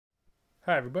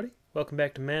Hi everybody, welcome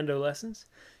back to Mando Lessons.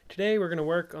 Today we're going to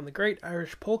work on the great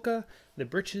Irish polka, The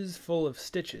Britches Full of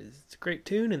Stitches. It's a great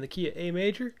tune in the key of A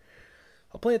major.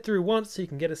 I'll play it through once so you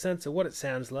can get a sense of what it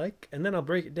sounds like, and then I'll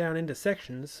break it down into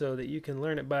sections so that you can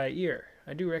learn it by ear.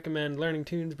 I do recommend learning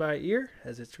tunes by ear,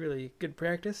 as it's really good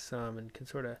practice and can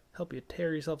sort of help you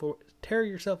tear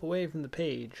yourself away from the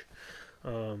page.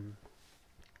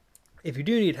 If you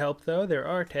do need help though, there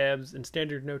are tabs in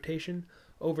standard notation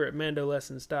over at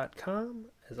mandolessons.com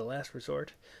as a last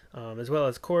resort, as well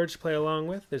as chords to play along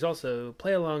with. There's also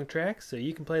play-along tracks, so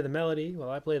you can play the melody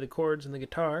while I play the chords and the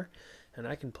guitar, and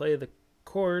I can play the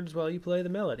chords while you play the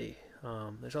melody.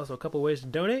 There's also a couple ways to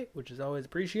donate, which is always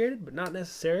appreciated, but not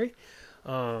necessary.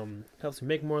 Helps me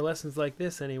make more lessons like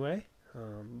this anyway.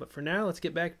 But for now, let's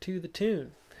get back to the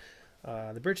tune.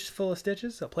 The Britches Full of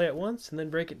Stitches. I'll play it once and then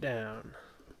break it down.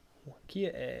 Key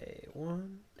of A.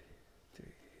 1, 2, 3.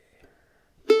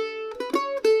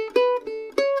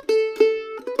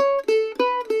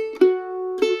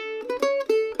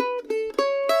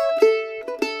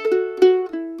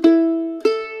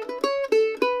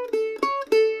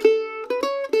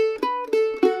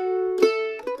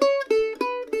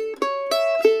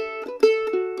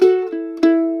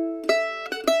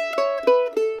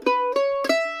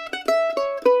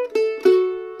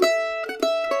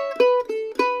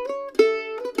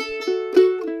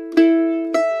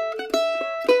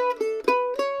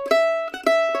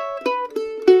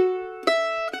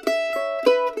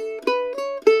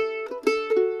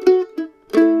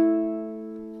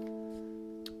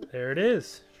 There it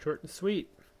is, short and sweet.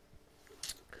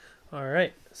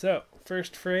 Alright, so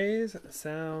first phrase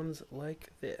sounds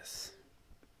like this.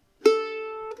 Let's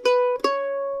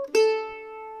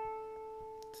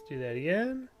do that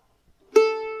again.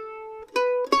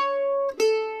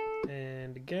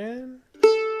 And again.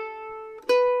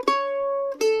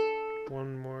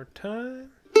 One more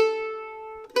time.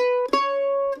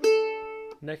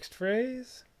 Next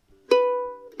phrase.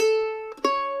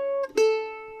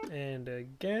 And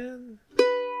again,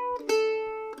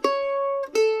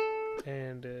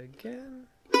 and again,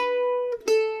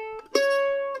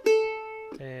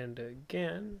 and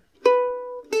again.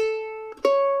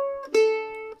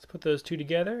 Let's put those two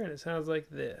together and it sounds like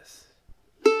this.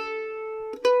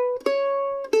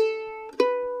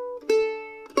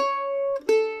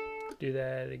 Do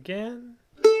that again.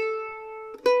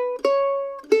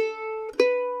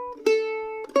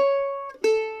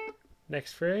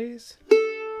 Next phrase.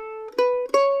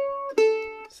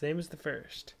 Same as the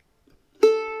first.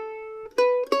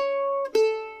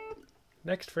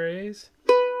 Next phrase.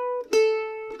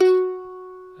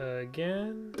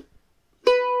 Again.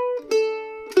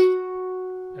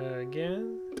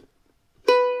 Again.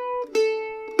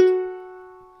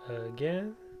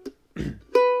 Again.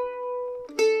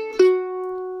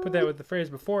 Put that with the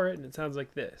phrase before it and it sounds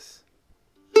like this.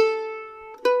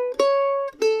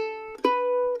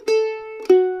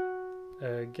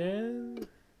 Again.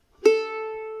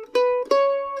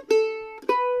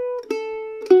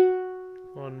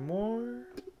 One more.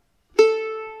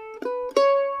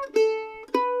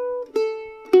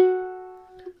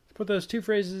 Let's put those two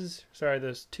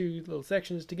little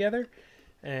sections together,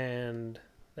 and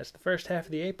that's the first half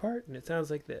of the A part, and it sounds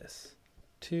like this.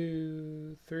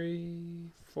 2,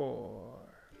 3, 4.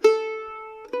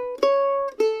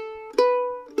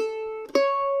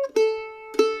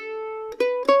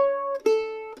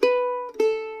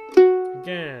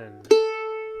 Again.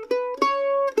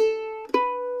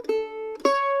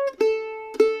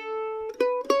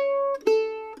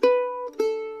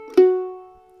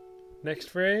 Next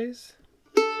phrase,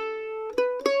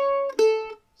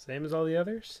 same as all the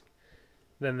others.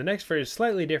 Then the next phrase is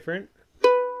slightly different.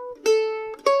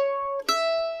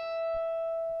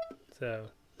 So,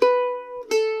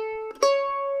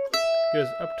 goes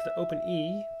up to the open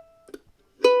E.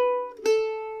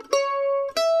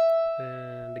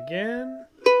 And again.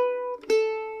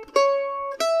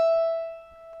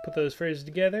 Put those phrases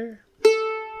together.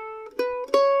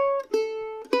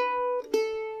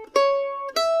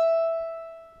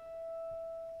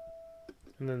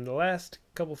 And then the last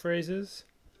couple phrases.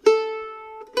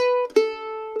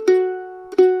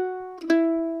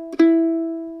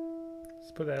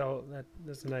 Let's put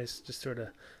that's nice, just sort of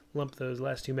lump those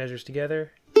last two measures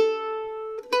together.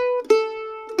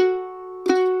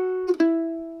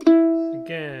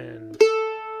 Again.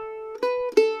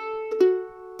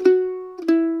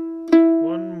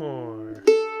 One more.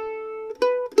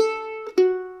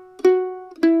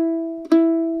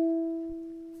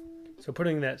 So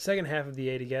putting that second half of the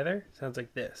A together sounds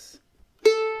like this.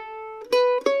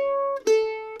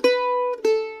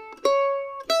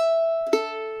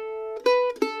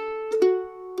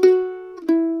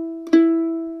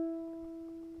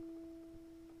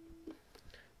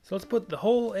 So let's put the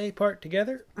whole A part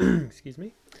together, excuse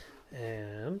me,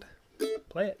 and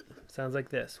play it. Sounds like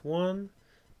this. 1,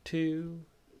 2,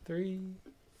 3,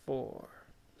 4.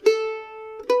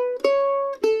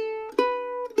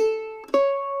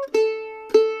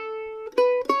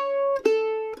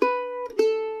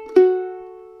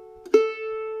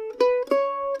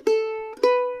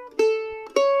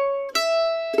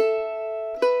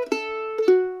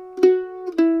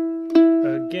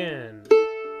 Again.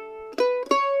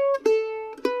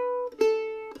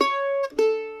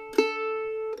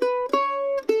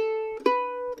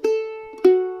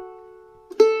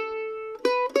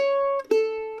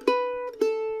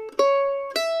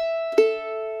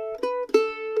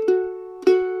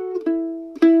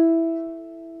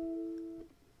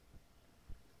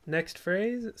 Next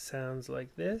phrase sounds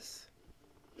like this.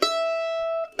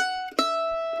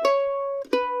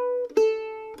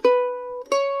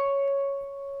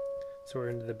 So we're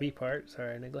into the B part.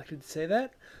 Sorry, I neglected to say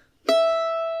that. Let's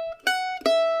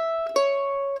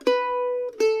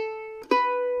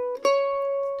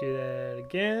do that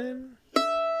again.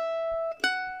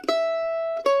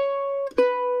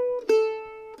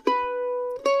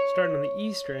 Starting on the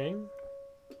E string.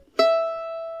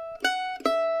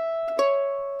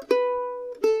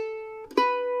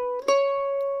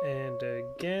 And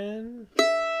again.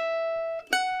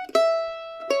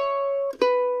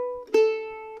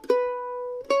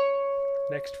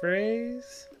 Next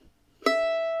phrase.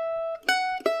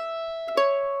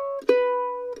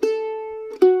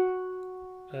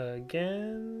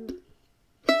 Again.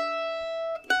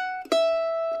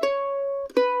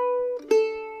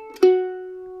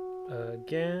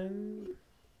 Again.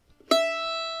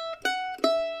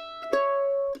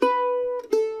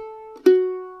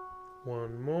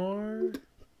 One more.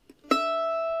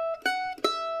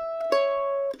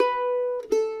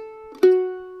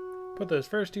 Put those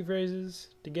first two phrases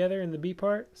together in the B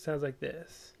part. Sounds like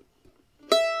this.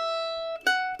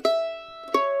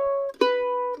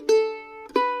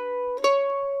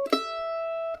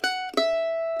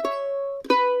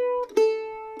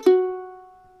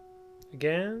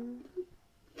 Again.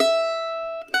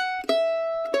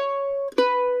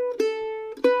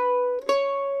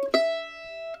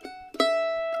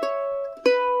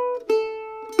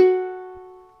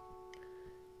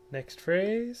 Next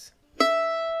phrase.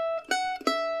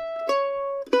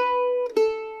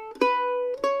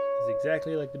 Is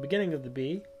exactly like the beginning of the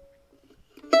B.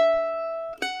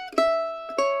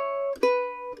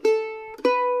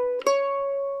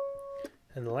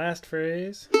 And the last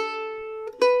phrase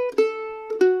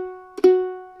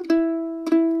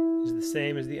is the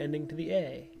same as the ending to the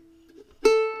A.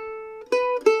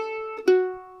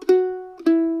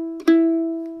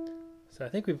 So I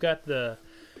think we've got the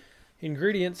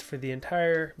ingredients for the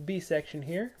entire B section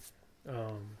here.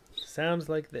 Sounds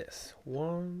like this.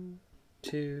 1,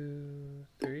 2,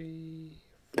 3,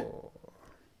 4.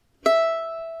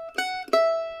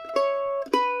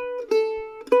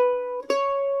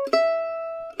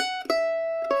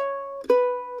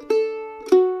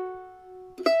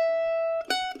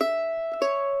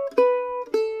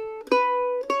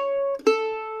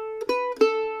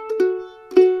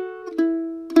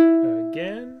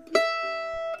 Again.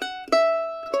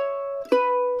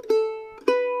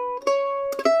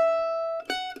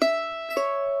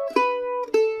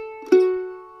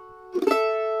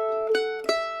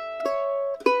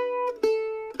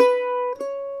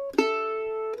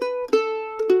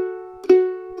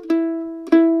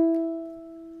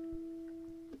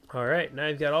 Alright, now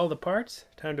you've got all the parts.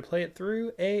 Time to play it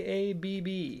through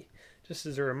AABB. Just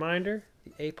as a reminder,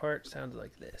 the A part sounds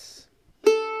like this.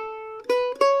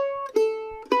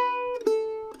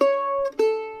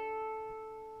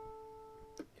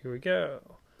 Here we go.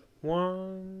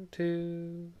 1,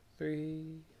 2,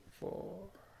 3, 4.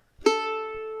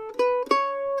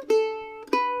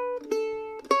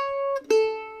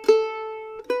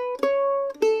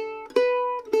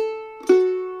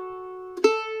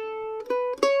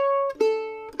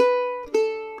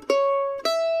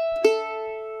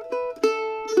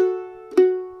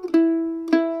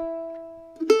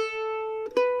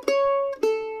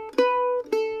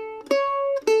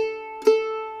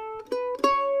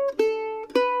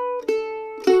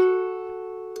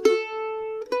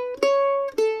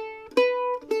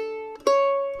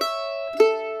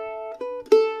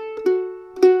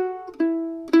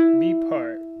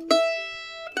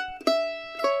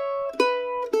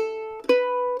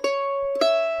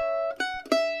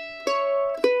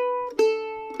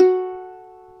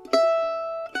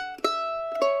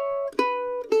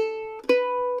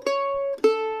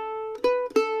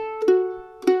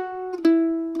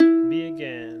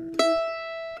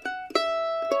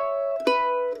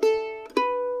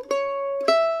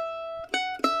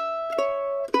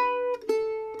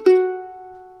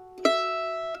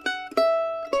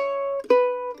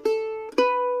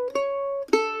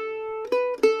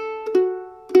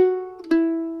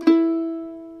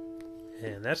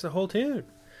 that's the whole tune.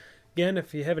 Again,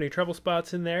 if you have any trouble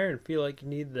spots in there and feel like you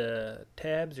need the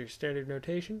tabs or standard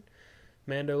notation,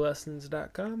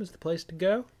 mandolessons.com is the place to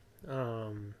go.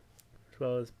 As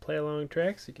well as play along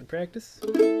tracks you can practice.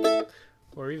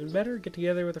 Or even better, get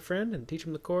together with a friend and teach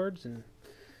them the chords and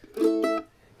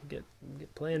get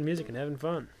playing music and having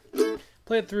fun.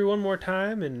 Play it through one more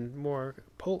time in more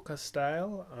polka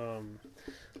style, a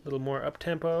little more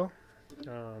up-tempo.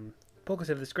 Polkas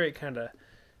have this great kind of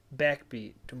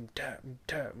backbeat, so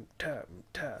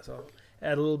I'll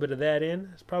add a little bit of that in.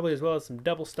 It's probably as well as some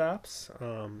double stops.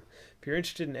 If you're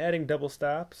interested in adding double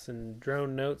stops and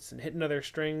drone notes and hitting other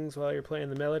strings while you're playing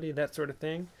the melody, that sort of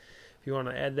thing, if you want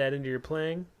to add that into your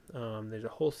playing, there's a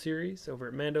whole series over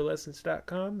at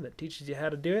mandolessons.com that teaches you how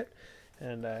to do it,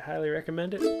 and I highly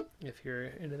recommend it if you're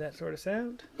into that sort of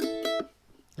sound.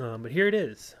 But here it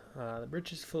is, the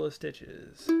Britches Full of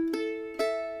Stitches.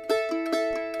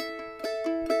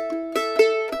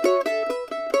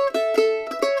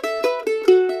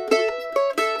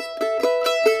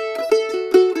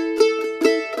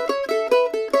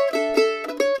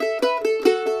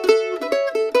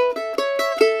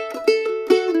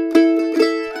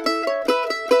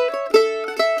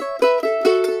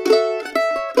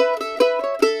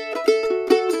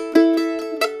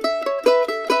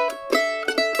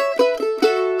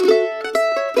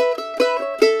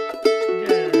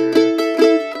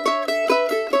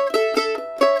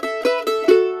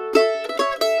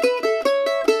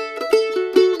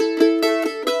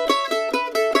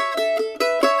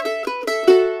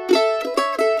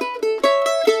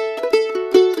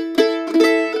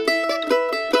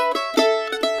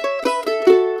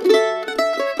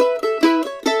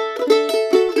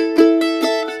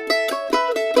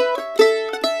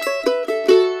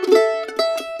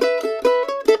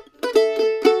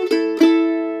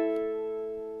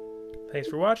 Thanks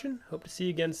for watching. Hope to see you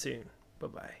again soon.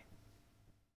 Bye-bye.